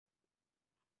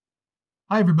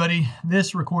Hi everybody,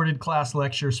 this recorded class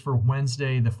lectures for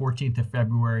Wednesday the 14th of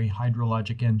February,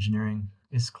 Hydrologic Engineering,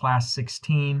 is class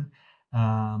 16.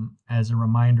 As a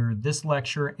reminder, this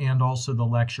lecture and also the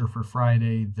lecture for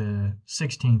Friday the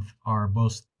 16th are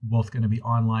both going to be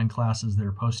online classes that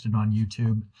are posted on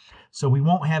YouTube. So we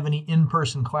won't have any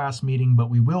in-person class meeting, but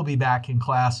we will be back in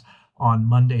class on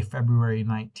Monday, February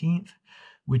 19th,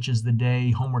 which is the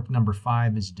day homework number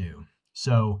 5 is due.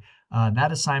 So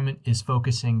that assignment is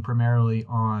focusing primarily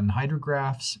on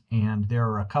hydrographs, and there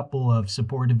are a couple of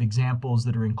supportive examples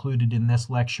that are included in this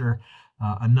lecture.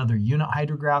 Another unit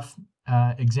hydrograph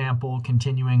example,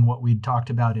 continuing what we talked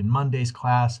about in Monday's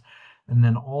class, and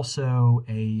then also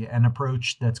an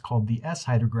approach that's called the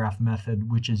S-Hydrograph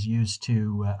method, which is used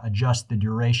to adjust the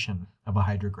duration of a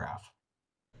hydrograph.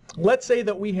 Let's say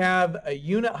that we have a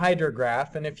unit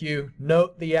hydrograph, and if you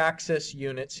note the axis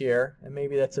units here, and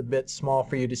maybe that's a bit small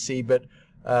for you to see, but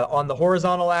on the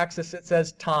horizontal axis it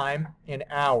says time in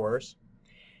hours.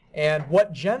 And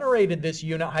what generated this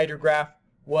unit hydrograph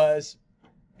was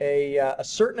a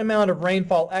certain amount of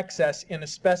rainfall excess in a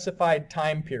specified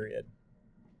time period.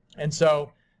 And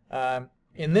so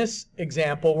in this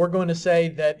example, we're going to say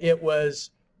that it was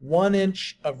 1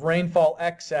 inch of rainfall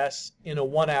excess in a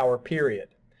 1-hour period.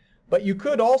 But you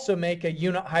could also make a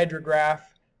unit hydrograph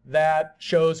that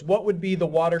shows what would be the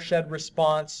watershed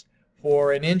response for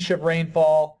 1 inch of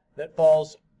rainfall that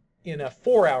falls in a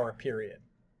 4-hour period.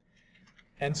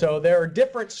 And so there are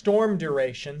different storm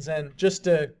durations, and just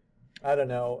to,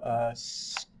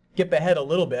 skip ahead a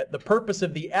little bit, the purpose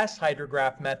of the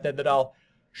S-Hydrograph method that I'll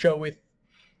show in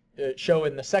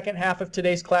the second half of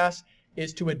today's class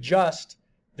is to adjust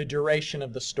the duration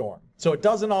of the storm. So it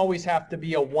doesn't always have to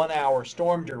be a 1-hour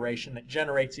storm duration that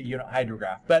generates a unit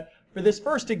hydrograph. But for this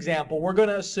first example, we're going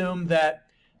to assume that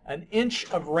 1 inch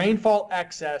of rainfall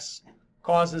excess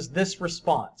causes this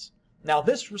response. Now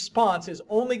this response is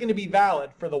only going to be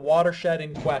valid for the watershed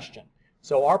in question.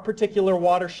 So our particular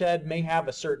watershed may have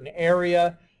a certain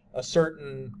area, a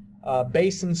certain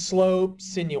basin slope,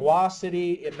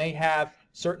 sinuosity. It may have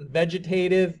certain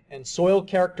vegetative and soil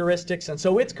characteristics, and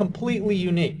so it's completely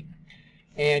unique.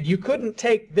 And you couldn't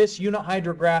take this unit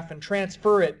hydrograph and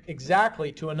transfer it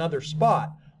exactly to another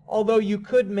spot, although you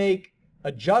could make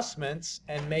adjustments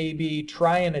and maybe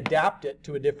try and adapt it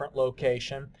to a different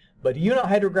location. But a unit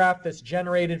hydrograph that's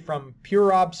generated from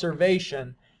pure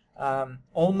observation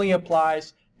only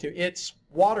applies to its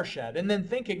watershed. And then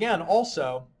think again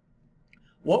also,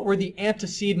 what were the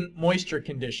antecedent moisture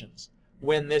conditions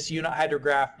when this unit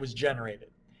hydrograph was generated?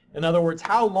 In other words,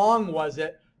 how long was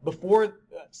it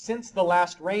since the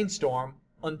last rainstorm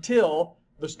until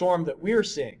the storm that we're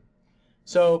seeing?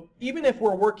 So even if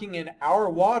we're working in our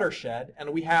watershed and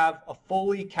we have a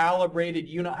fully calibrated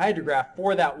unit hydrograph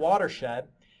for that watershed,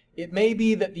 it may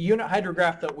be that the unit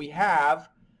hydrograph that we have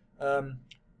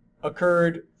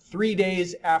occurred 3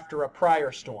 days after a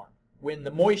prior storm, when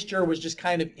the moisture was just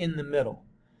kind of in the middle.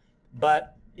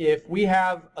 But if we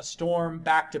have a storm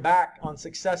back-to-back on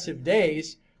successive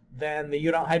days, then the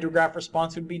unit hydrograph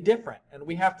response would be different. And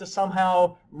we have to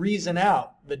somehow reason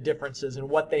out the differences and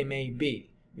what they may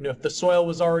be. You know, if the soil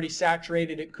was already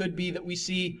saturated, it could be that we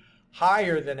see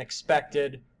higher than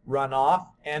expected runoff,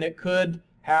 and it could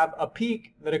have a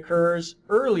peak that occurs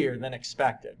earlier than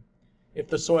expected if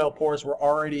the soil pores were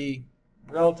already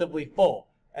relatively full.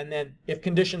 And then if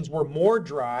conditions were more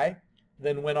dry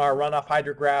than when our runoff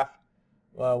hydrograph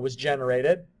was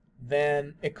generated,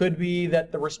 then it could be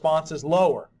that the response is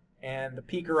lower and the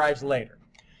peak arrives later.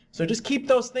 So just keep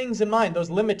those things in mind, those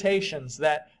limitations,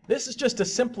 that this is just a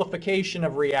simplification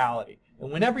of reality.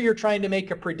 And whenever you're trying to make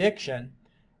a prediction,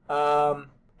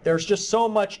 there's just so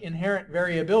much inherent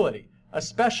variability,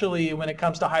 especially when it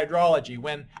comes to hydrology,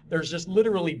 when there's just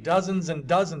literally dozens and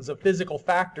dozens of physical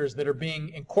factors that are being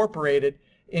incorporated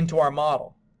into our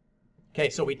model. Okay,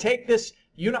 so we take this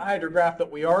unit hydrograph that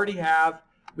we already have,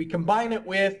 we combine it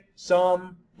with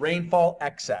some rainfall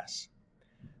excess.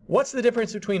 What's the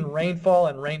difference between rainfall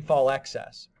and rainfall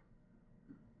excess?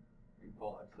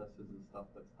 Rainfall excess is the stuff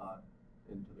that's not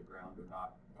into the ground or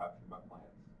not captured by plants.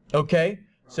 Okay,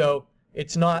 so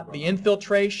it's not the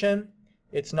infiltration,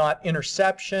 it's not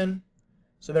interception.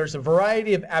 So there's a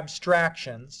variety of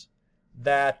abstractions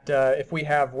that if we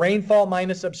have rainfall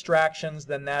minus abstractions,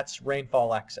 then that's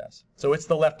rainfall excess. So it's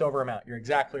the leftover amount. You're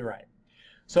exactly right.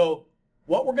 So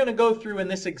what we're going to go through in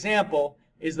this example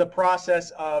is the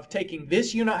process of taking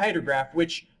this unit hydrograph,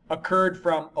 which occurred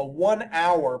from a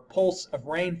 1-hour pulse of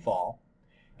rainfall,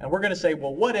 and we're going to say,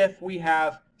 well, what if we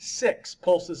have 6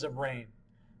 pulses of rain?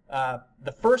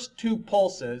 The first 2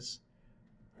 pulses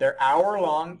They're hour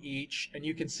long each, and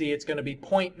you can see it's going to be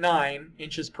 0.9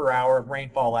 inches per hour of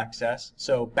rainfall excess.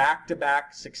 So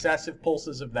back-to-back successive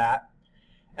pulses of that.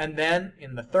 And then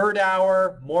in the third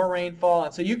hour, more rainfall.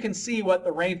 And so you can see what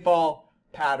the rainfall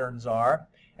patterns are.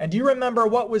 And do you remember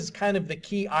what was kind of the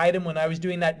key item when I was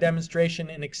doing that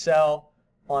demonstration in Excel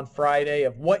on Friday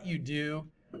of what you do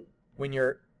when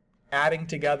you're adding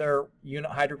together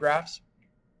unit hydrographs?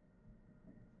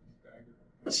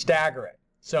 Stagger it.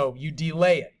 So you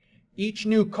delay it. Each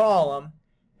new column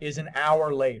is an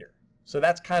hour later. So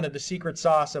that's kind of the secret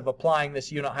sauce of applying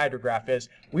this unit hydrograph is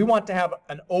we want to have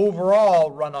an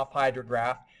overall runoff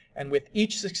hydrograph, and with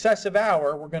each successive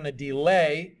hour we're going to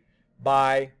delay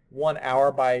by 1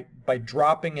 hour by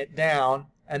dropping it down,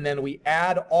 and then we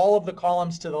add all of the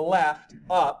columns to the left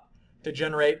up to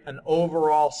generate an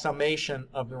overall summation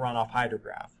of the runoff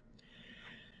hydrograph.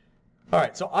 All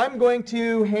right, so I'm going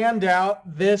to hand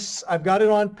out this. I've got it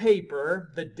on paper,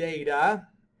 the data,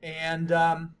 and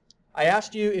I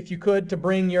asked you if you could to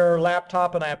bring your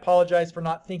laptop, and I apologize for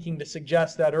not thinking to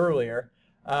suggest that earlier.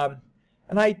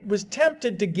 And I was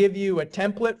tempted to give you a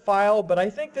template file, but I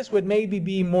think this would maybe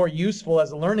be more useful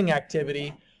as a learning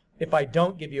activity if I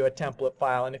don't give you a template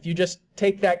file. And if you just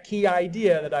take that key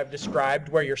idea that I've described,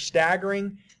 where you're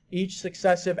staggering each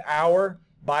successive hour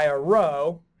by a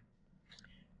row,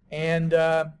 and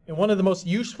one of the most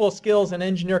useful skills an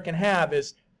engineer can have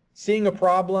is seeing a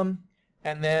problem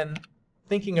and then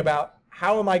thinking about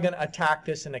how am I going to attack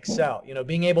this in Excel,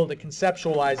 being able to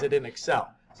conceptualize it in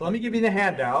Excel. So let me give you the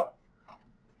handout.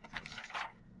 I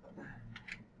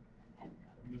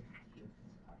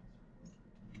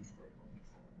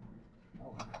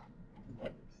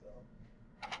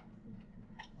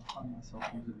find myself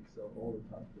using Excel all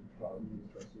the time for problems,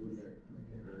 especially when they're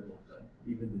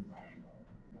even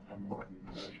I'm not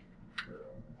using it for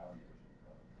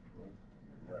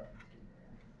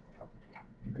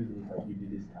because it was like you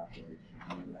did this calculation,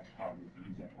 you do that calculation, you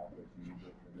use that calculation, you use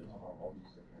it for this, all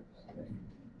these different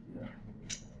things.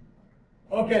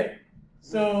 Yeah. Okay,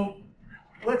 so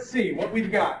let's see what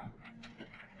we've got.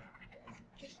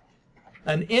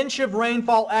 An inch of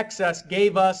rainfall excess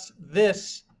gave us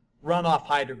this runoff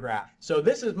hydrograph. So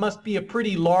this must be a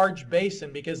pretty large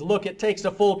basin because look, it takes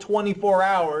a full 24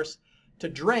 hours to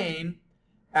drain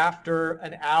after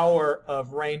an hour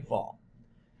of rainfall.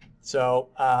 So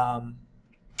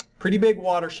pretty big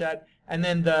watershed. And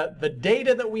then the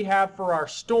data that we have for our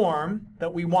storm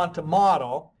that we want to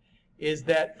model is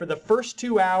that for the first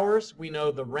 2 hours we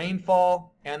know the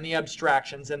rainfall and the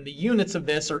abstractions, and the units of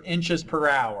this are inches per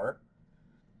hour.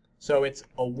 So it's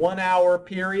a 1 hour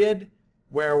period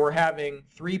where we're having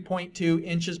 3.2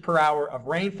 inches per hour of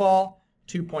rainfall,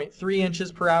 2.3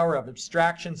 inches per hour of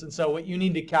abstractions, and so what you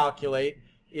need to calculate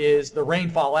is the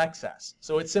rainfall excess.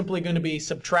 So it's simply going to be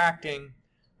subtracting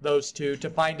those two to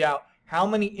find out how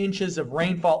many inches of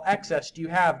rainfall excess do you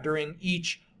have during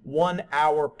each 1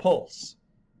 hour pulse.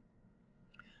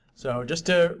 So just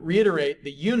to reiterate,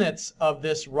 the units of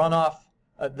this runoff,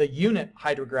 the unit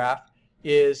hydrograph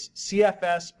is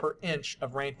CFS per inch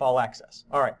of rainfall excess.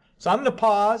 All right. So I'm going to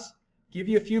pause, give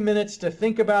you a few minutes to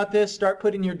think about this, start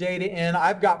putting your data in.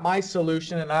 I've got my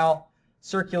solution, and I'll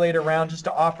circulate around just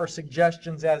to offer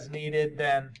suggestions as needed.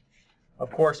 Then, of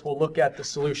course, we'll look at the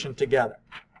solution together.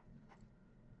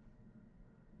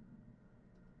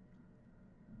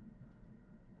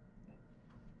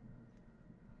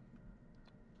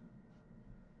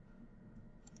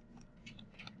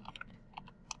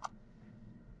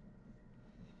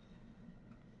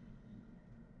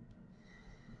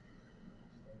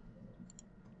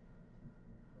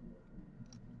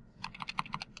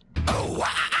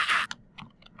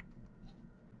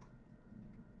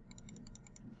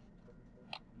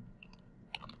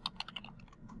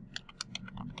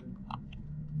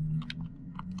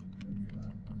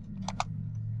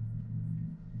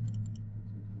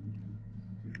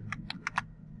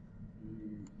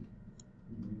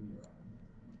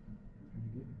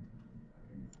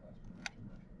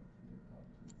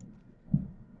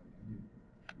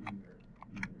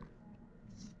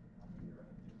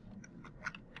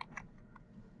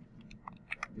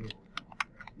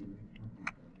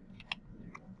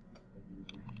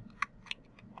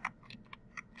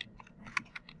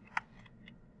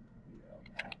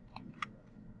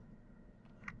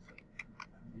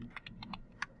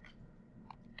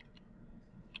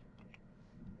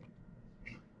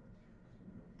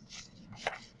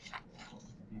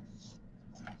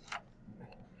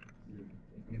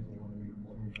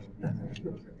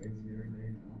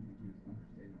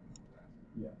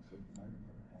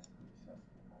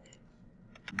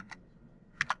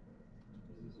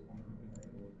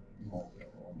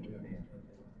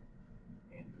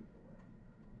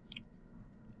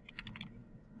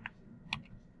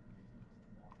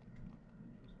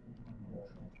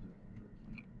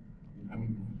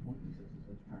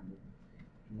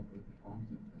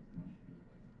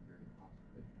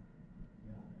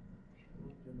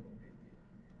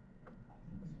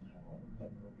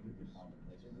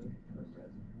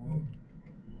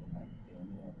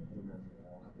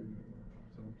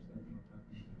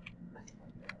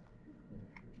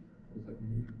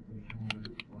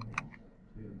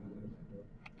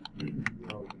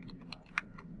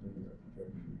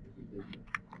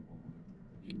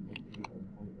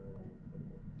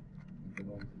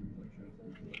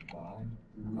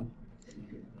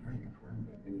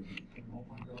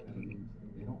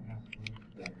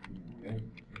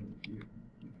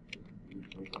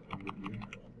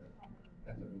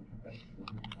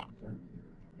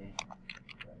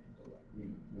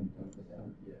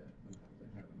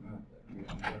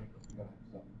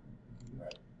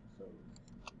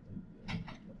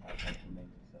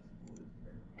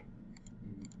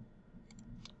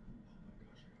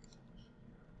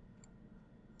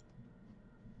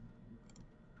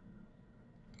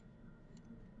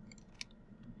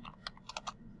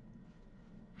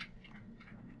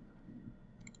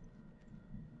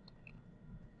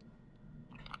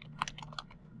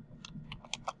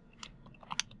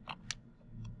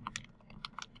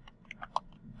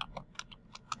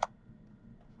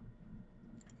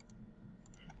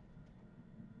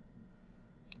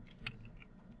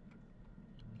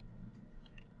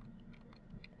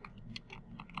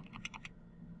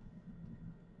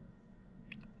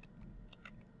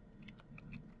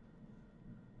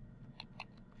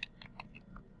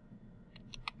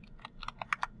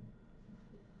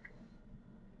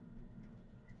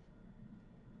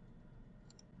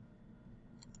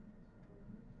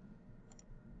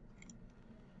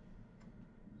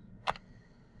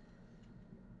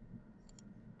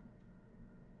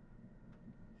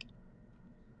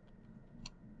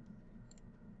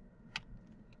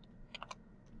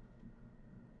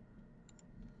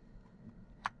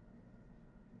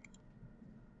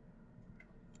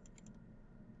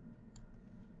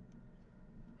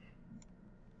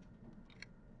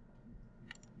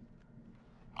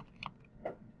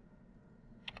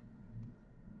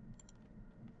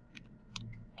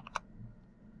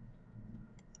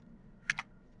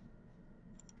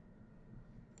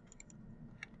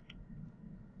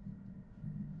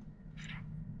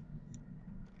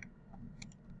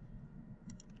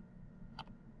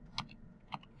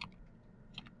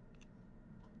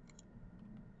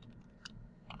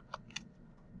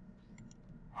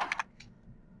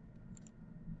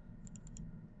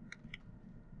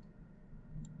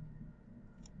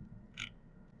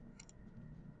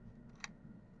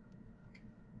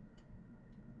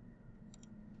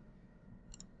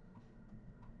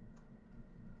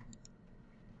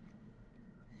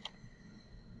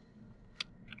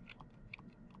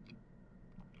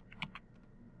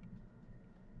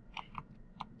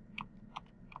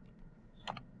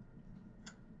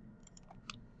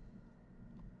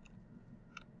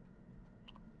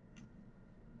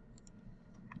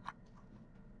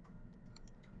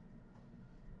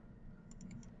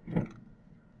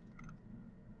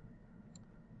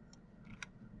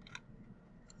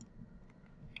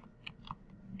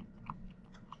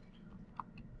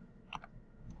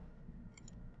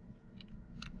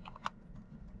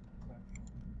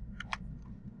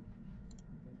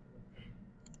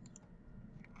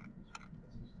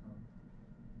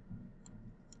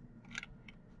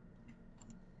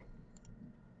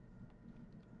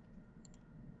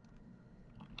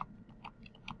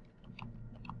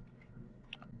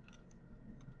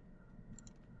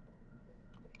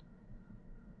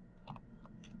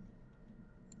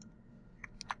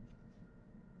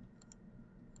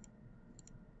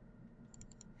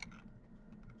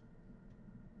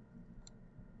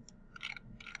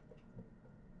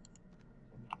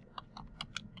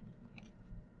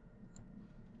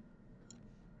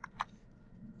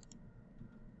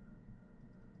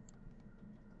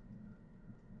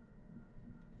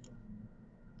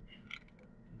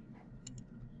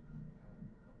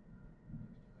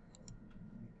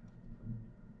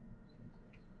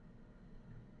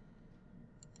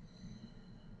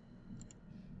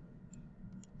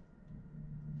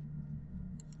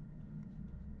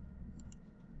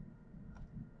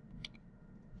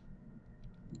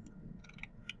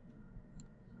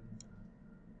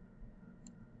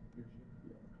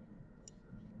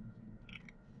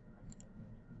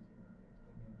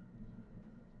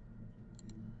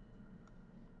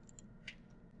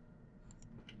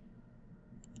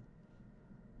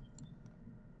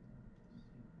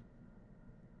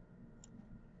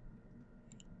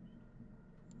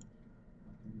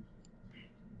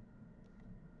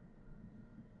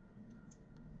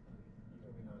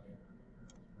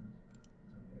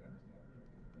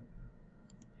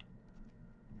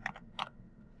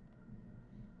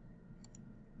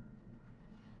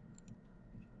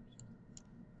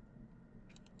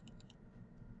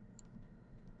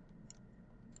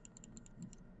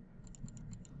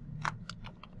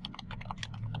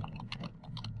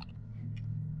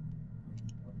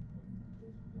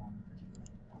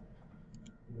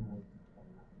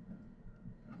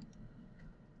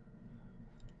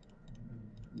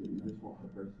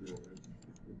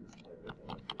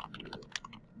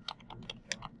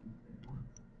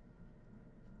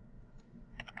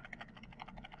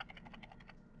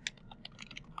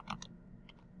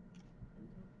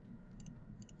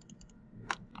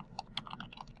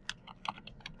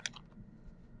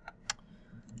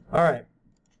 All right.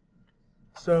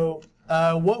 So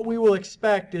what we will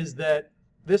expect is that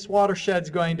this watershed is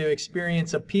going to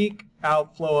experience a peak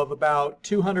outflow of about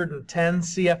 210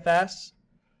 CFS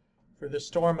for the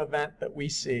storm event that we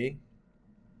see.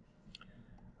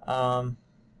 Now,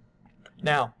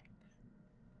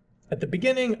 at the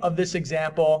beginning of this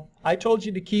example, I told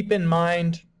you to keep in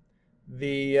mind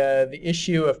the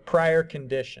issue of prior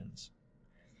conditions.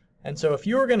 And so if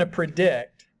you were going to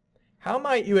predict, how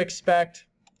might you expect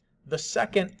the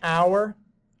second hour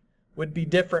would be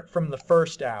different from the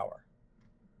first hour?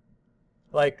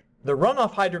 Like the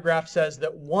runoff hydrograph says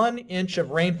that 1 inch of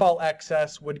rainfall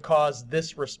excess would cause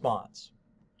this response.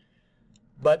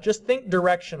 But just think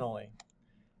directionally.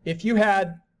 If you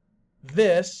had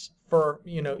this for,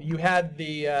 you had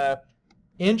the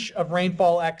inch of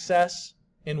rainfall excess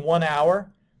in 1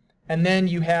 hour, and then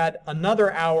you had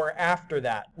another hour after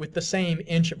that with the same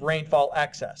inch of rainfall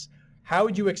excess, how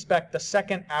would you expect the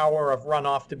second hour of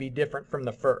runoff to be different from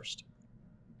the first?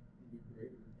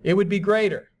 It would be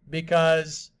greater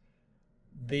because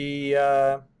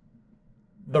the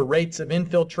rates of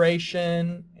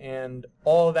infiltration and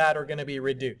all of that are going to be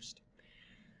reduced.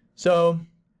 So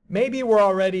maybe we're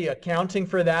already accounting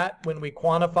for that when we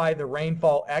quantify the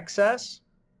rainfall excess,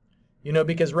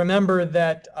 because remember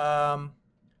that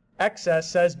excess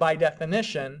says by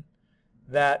definition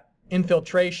that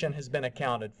infiltration has been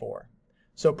accounted for.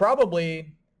 So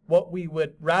probably what we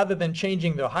would, rather than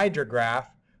changing the hydrograph,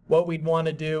 what we'd want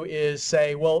to do is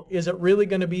say, well, is it really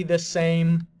going to be this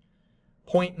same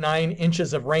 0.9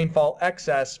 inches of rainfall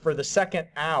excess for the second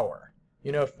hour?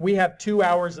 If we have 2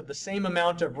 hours of the same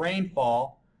amount of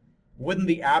rainfall, wouldn't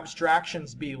the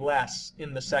abstractions be less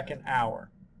in the second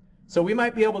hour? So we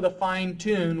might be able to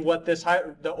fine-tune what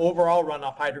the overall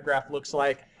runoff hydrograph looks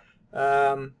like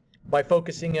by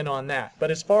focusing in on that.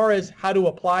 But as far as how to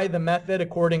apply the method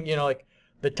according, like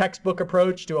the textbook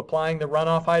approach to applying the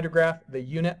runoff hydrograph, the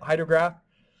unit hydrograph,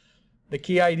 the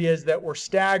key idea is that we're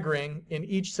staggering in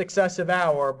each successive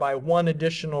hour by 1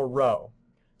 additional row.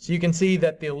 So you can see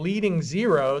that the leading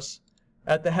zeros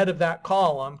at the head of that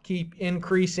column keep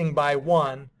increasing by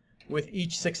 1 with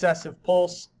each successive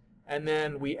pulse, and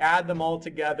then we add them all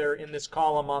together in this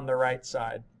column on the right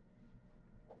side.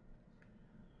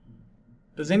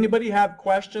 Does anybody have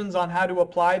questions on how to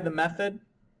apply the method?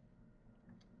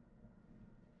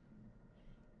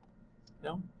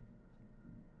 No?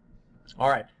 All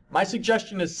right. My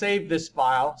suggestion is save this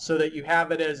file so that you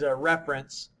have it as a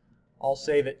reference. I'll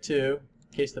save it too,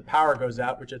 in case the power goes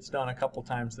out, which it's done a couple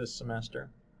times this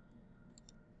semester.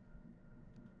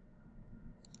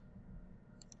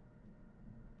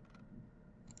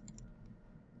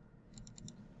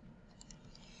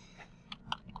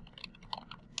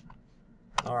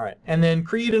 All right, and then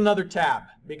create another tab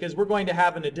because we're going to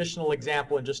have an additional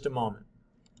example in just a moment.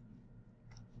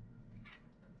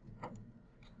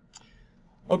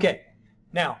 Okay,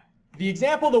 now the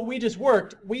example that we just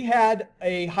worked, we had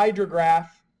a hydrograph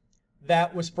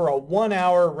that was for a 1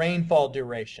 hour rainfall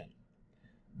duration.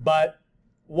 But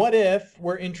what if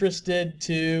we're interested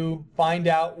to find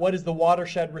out what is the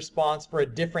watershed response for a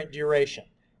different duration?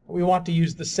 We want to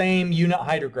use the same unit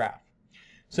hydrograph.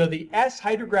 So the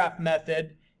S-Hydrograph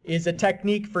method is a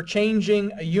technique for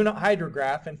changing a unit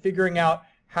hydrograph and figuring out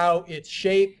how its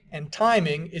shape and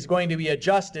timing is going to be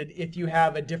adjusted if you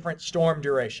have a different storm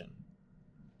duration.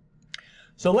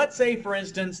 So let's say, for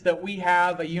instance, that we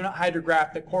have a unit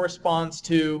hydrograph that corresponds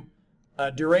to a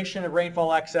duration of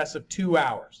rainfall excess of 2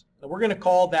 hours. So we're going to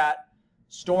call that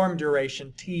storm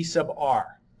duration T sub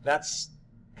r. That's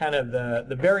kind of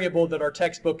the variable that our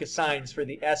textbook assigns for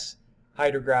the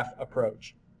S-Hydrograph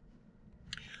approach.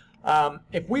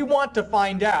 If we want to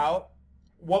find out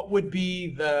what would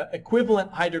be the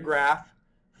equivalent hydrograph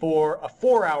for a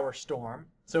 4-hour storm,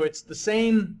 so it's the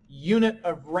same unit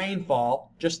of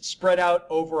rainfall, just spread out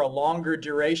over a longer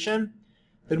duration,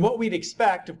 then what we'd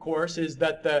expect, of course, is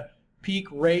that the peak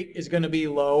rate is going to be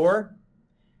lower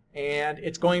and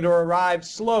it's going to arrive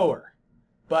slower.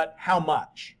 But how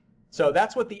much? So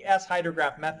that's what the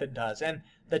S-Hydrograph method does. And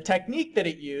the technique that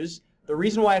it used, the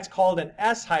reason why it's called an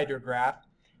S-Hydrograph,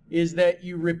 is that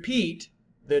you repeat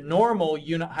the normal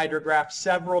unit hydrograph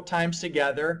several times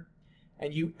together,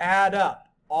 and you add up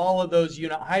all of those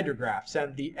unit hydrographs.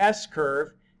 And the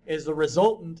S-curve is the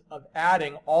resultant of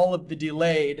adding all of the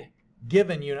delayed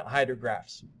given unit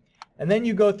hydrographs. And then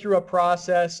you go through a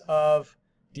process of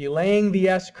delaying the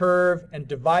S-curve and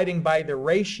dividing by the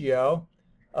ratio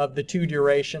of the two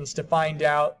durations to find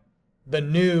out the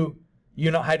new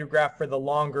unit hydrograph for the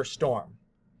longer storm.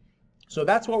 So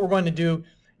that's what we're going to do.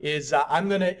 I'm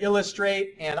going to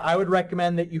illustrate, and I would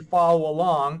recommend that you follow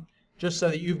along just so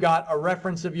that you've got a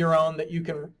reference of your own that you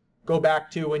can go back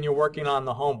to when you're working on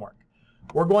the homework.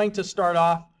 We're going to start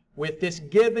off with this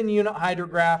given unit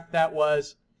hydrograph that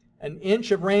was an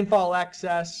inch of rainfall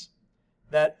excess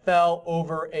that fell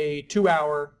over a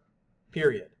 2-hour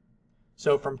period.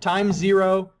 So from time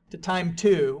 0 to time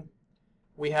 2,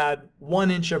 we had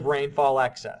 1 inch of rainfall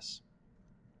excess.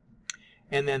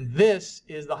 And then this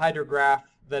is the hydrograph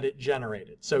that it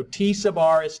generated. So T sub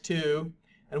r is 2.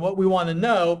 And what we want to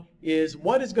know is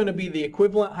what is going to be the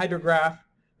equivalent hydrograph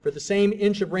for the same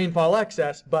inch of rainfall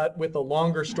excess, but with a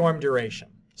longer storm duration.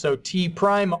 So T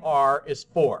prime r is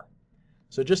 4.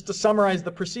 So just to summarize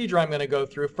the procedure I'm going to go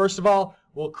through, first of all,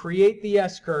 we'll create the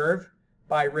S-curve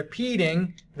by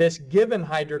repeating this given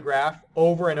hydrograph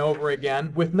over and over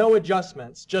again with no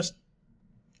adjustments, just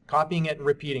copying it and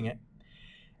repeating it.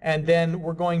 And then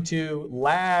we're going to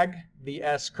lag the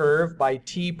S-curve by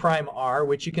T prime r,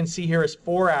 which you can see here is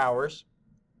 4 hours.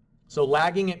 So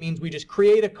lagging it means we just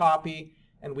create a copy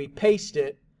and we paste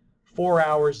it 4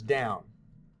 hours down.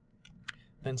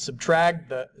 Then subtract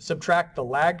the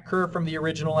lagged curve from the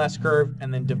original S-curve,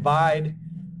 and then divide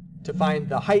to find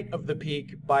the height of the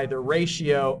peak by the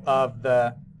ratio of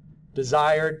the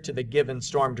desired to the given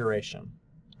storm duration.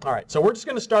 All right, so we're just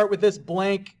going to start with this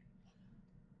blank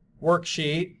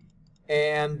worksheet,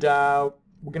 and we're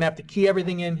going to have to key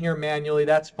everything in here manually.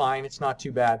 That's fine. It's not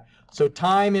too bad. So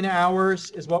time in hours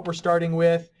is what we're starting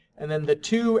with, and then the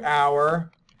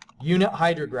 2-hour unit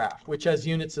hydrograph, which has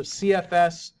units of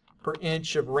CFS per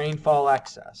inch of rainfall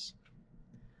excess.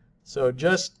 So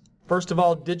just, first of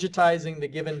all, digitizing the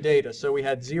given data. So we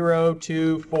had 0,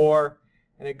 2, 4,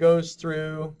 and it goes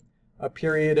through a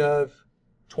period of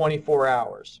 24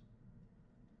 hours.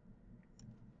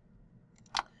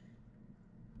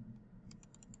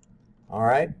 All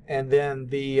right, and then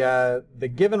the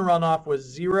given runoff was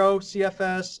 0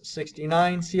 CFS,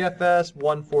 69 CFS,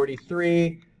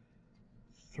 143,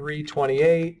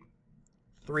 328,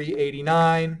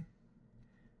 389,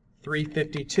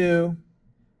 352,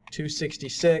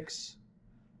 266,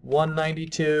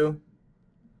 192,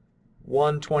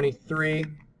 123,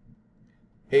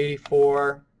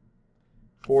 84,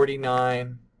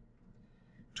 49,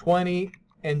 20,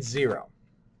 and 0.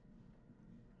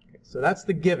 Okay, so that's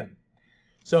the given.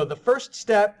 So the first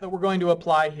step that we're going to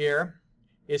apply here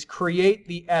is create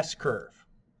the S-curve.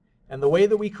 And the way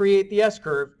that we create the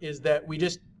S-curve is that we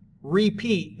just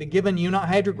repeat the given unit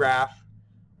hydrograph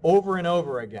over and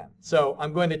over again. So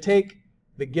I'm going to take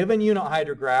the given unit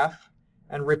hydrograph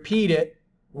and repeat it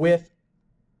with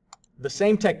the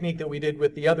same technique that we did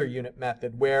with the other unit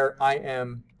method, where I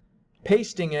am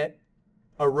pasting it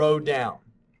a row down,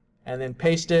 and then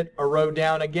paste it a row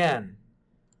down again,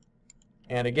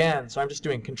 and again. So I'm just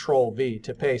doing Control V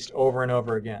to paste over and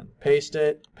over again. Paste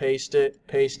it, paste it,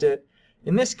 paste it.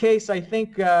 In this case, I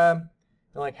think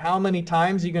like how many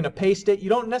times you're going to paste it, you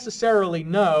don't necessarily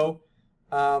know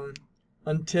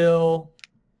until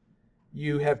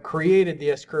you have created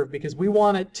the S-curve, because we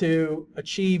want it to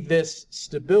achieve this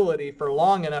stability for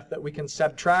long enough that we can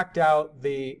subtract out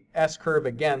the S-curve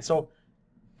again. So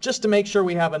just to make sure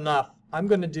we have enough, I'm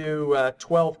going to do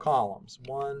 12 columns.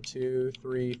 1, 2,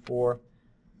 3, 4,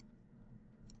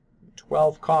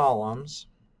 12 columns.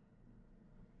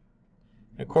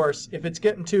 Of course, if it's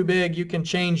getting too big, you can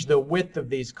change the width of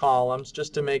these columns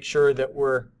just to make sure that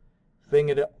we're fitting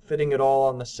it all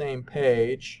on the same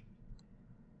page.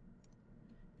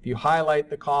 If you highlight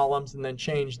the columns and then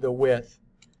change the width,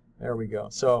 there we go.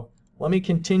 So let me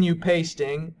continue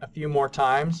pasting a few more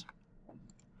times.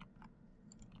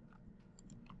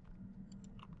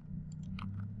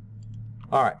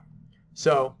 All right,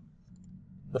 so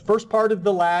the first part of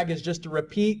the lag is just to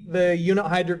repeat the unit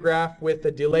hydrograph with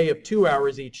a delay of 2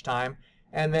 hours each time,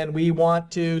 and then we want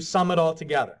to sum it all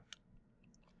together.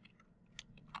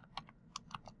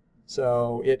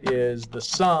 So it is the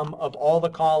sum of all the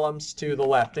columns to the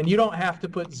left. And you don't have to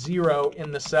put 0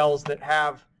 in the cells that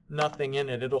have nothing in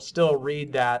it. It'll still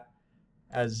read that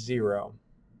as 0.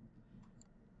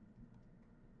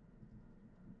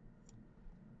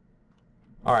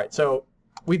 All right, so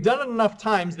we've done it enough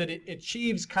times that it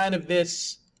achieves kind of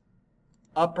this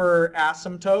upper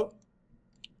asymptote,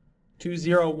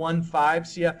 2015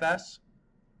 CFS,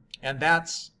 and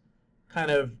that's kind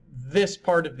of this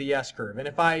part of the S-curve. And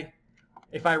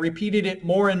if I repeated it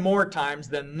more and more times,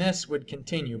 then this would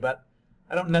continue, but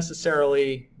I don't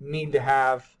necessarily need to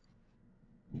have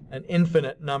an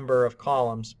infinite number of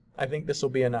columns. I think this will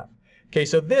be enough. Okay,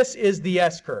 so this is the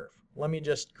S-curve. Let me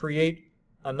just create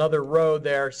another row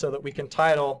there so that we can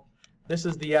title, this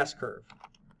is the S-curve.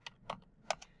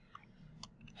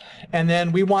 And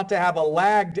then we want to have a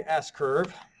lagged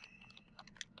S-curve.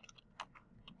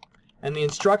 And the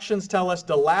instructions tell us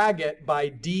to lag it by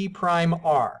d prime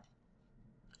r.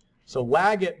 So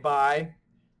lag it by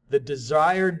the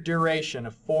desired duration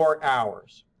of 4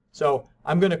 hours. So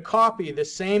I'm going to copy the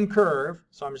same curve.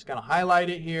 So I'm just going to highlight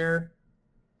it here.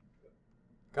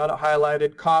 Got it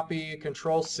highlighted. Copy,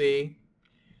 Control C.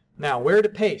 Now, where to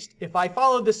paste? If I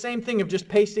followed the same thing of just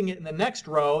pasting it in the next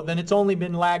row, then it's only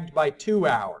been lagged by 2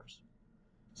 hours.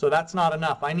 So that's not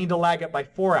enough. I need to lag it by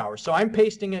 4 hours. So I'm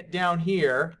pasting it down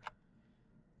here.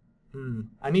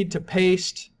 I need to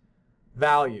paste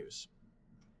values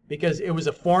because it was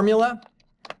a formula.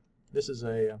 This is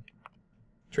a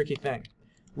tricky thing.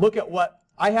 Look at what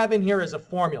I have in here as a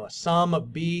formula. Sum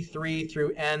of B3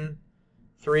 through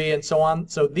N3 and so on.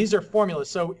 So these are formulas.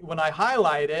 So when I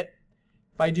highlight it,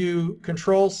 if I do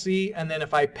Control C and then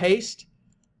if I paste,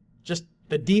 just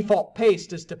the default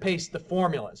paste is to paste the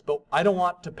formulas. But I don't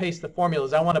want to paste the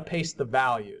formulas. I want to paste the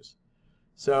values.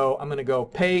 So I'm going to go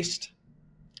paste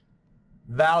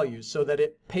values so that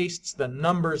it pastes the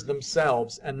numbers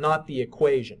themselves and not the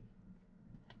equation.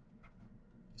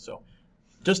 So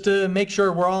just to make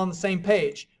sure we're all on the same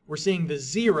page, we're seeing the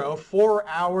 0 4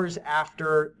 hours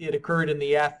after it occurred in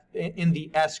the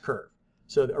S curve.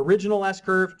 So the original S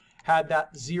curve had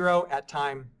that 0 at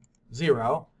time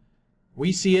 0.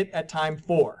 We see it at time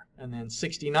 4. And then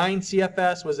 69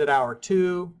 CFS was at hour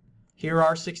 2. Here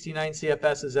our 69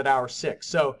 CFS is at hour 6.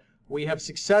 So we have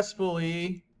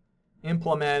successfully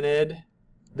implemented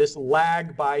this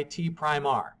lag by T prime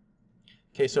R.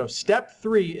 Okay, so step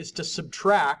 3 is to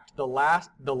subtract the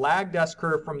lagged S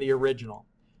curve from the original.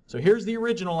 So here's the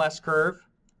original S curve.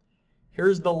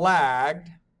 Here's the lagged.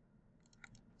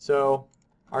 So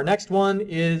our next one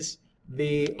is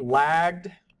the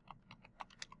lagged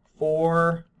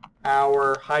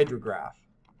 4-hour hydrograph.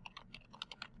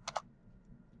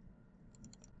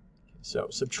 So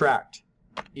subtract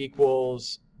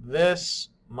equals this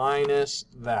minus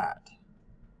that.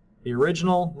 The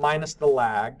original minus the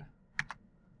lagged.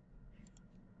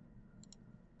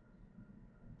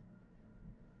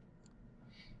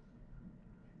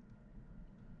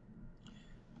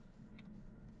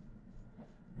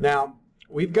 Now,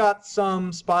 we've got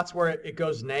some spots where it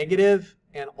goes negative,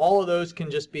 and all of those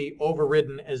can just be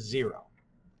overridden as 0.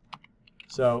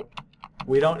 So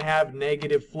we don't have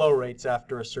negative flow rates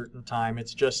after a certain time.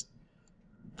 It's just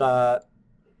the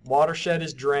watershed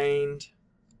is drained,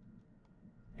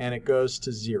 and it goes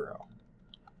to 0.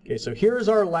 Okay, so here's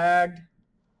our lagged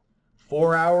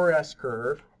 4-hour S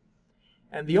curve.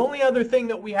 And the only other thing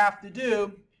that we have to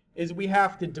do is we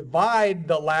have to divide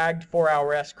the lagged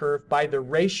 4-hour S curve by the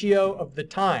ratio of the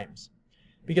times.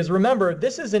 Because remember,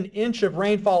 this is an inch of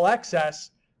rainfall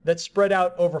excess that's spread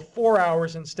out over 4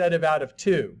 hours instead of out of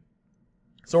 2.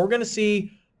 So we're going to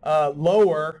see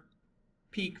lower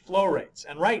peak flow rates.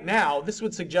 And right now, this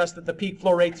would suggest that the peak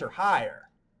flow rates are higher.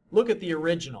 Look at the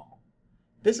original.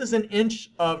 This is an inch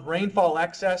of rainfall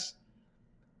excess,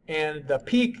 and the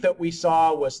peak that we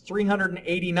saw was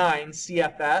 389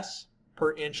 CFS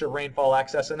per inch of rainfall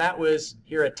excess, and that was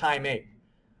here at time 8.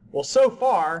 Well, so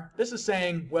far, this is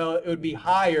saying, well, it would be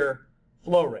higher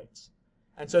flow rates.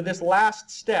 And so this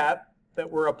last step that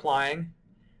we're applying,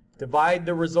 divide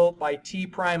the result by T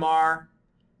prime R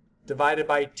divided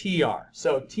by TR.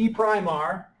 So T prime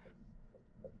R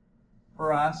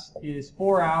for us is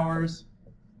 4 hours.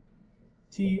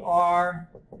 TR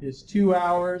is 2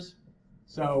 hours.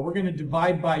 So we're going to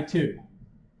divide by 2.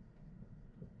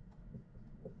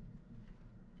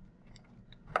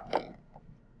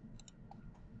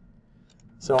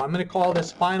 So I'm going to call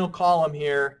this final column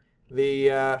here the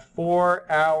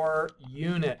 4-hour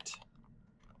unit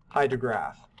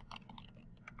hydrograph.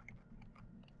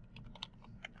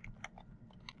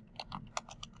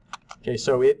 Okay,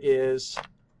 so it is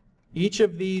each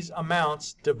of these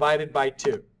amounts divided by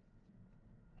 2.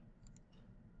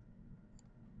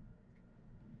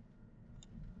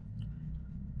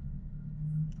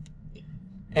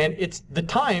 And the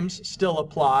times still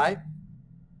apply,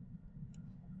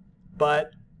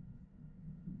 but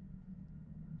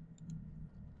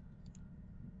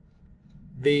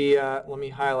let me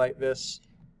highlight this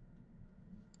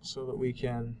so that we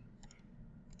can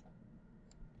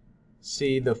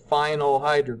see the final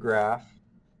hydrograph.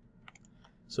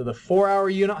 So the 4-hour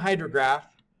unit hydrograph,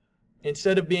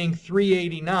 instead of being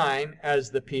 389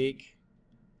 as the peak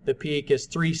is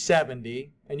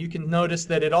 370. And you can notice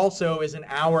that it also is an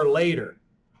hour later.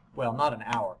 Well, not an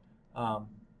hour.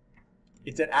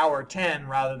 It's at hour 10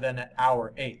 rather than at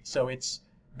hour 8. So it's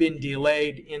been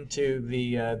delayed into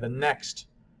the next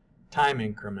time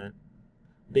increment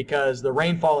because the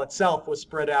rainfall itself was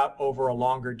spread out over a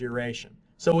longer duration.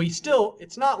 So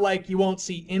it's not like you won't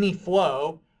see any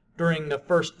flow during the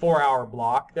first 4-hour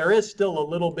block. There is still a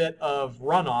little bit of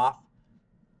runoff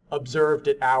observed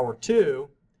at hour 2,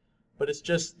 but it's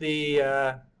just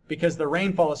because the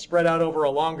rainfall is spread out over a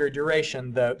longer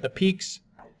duration, the peaks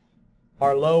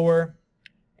are lower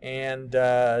and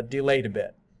delayed a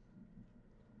bit.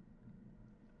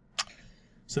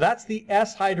 So that's the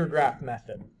S-Hydrograph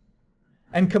method.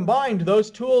 And combined, those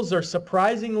tools are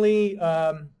surprisingly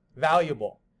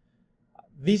valuable.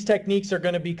 These techniques are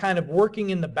going to be kind of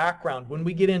working in the background when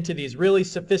we get into these really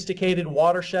sophisticated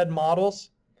watershed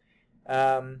models.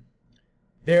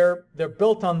 They're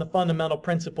built on the fundamental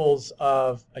principles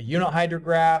of a unit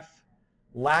hydrograph,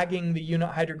 lagging the unit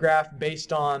hydrograph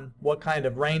based on what kind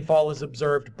of rainfall is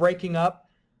observed, breaking up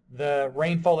the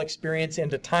rainfall experience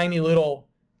into tiny little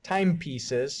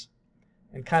timepieces,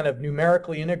 and kind of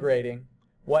numerically integrating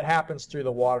what happens through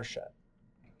the watershed.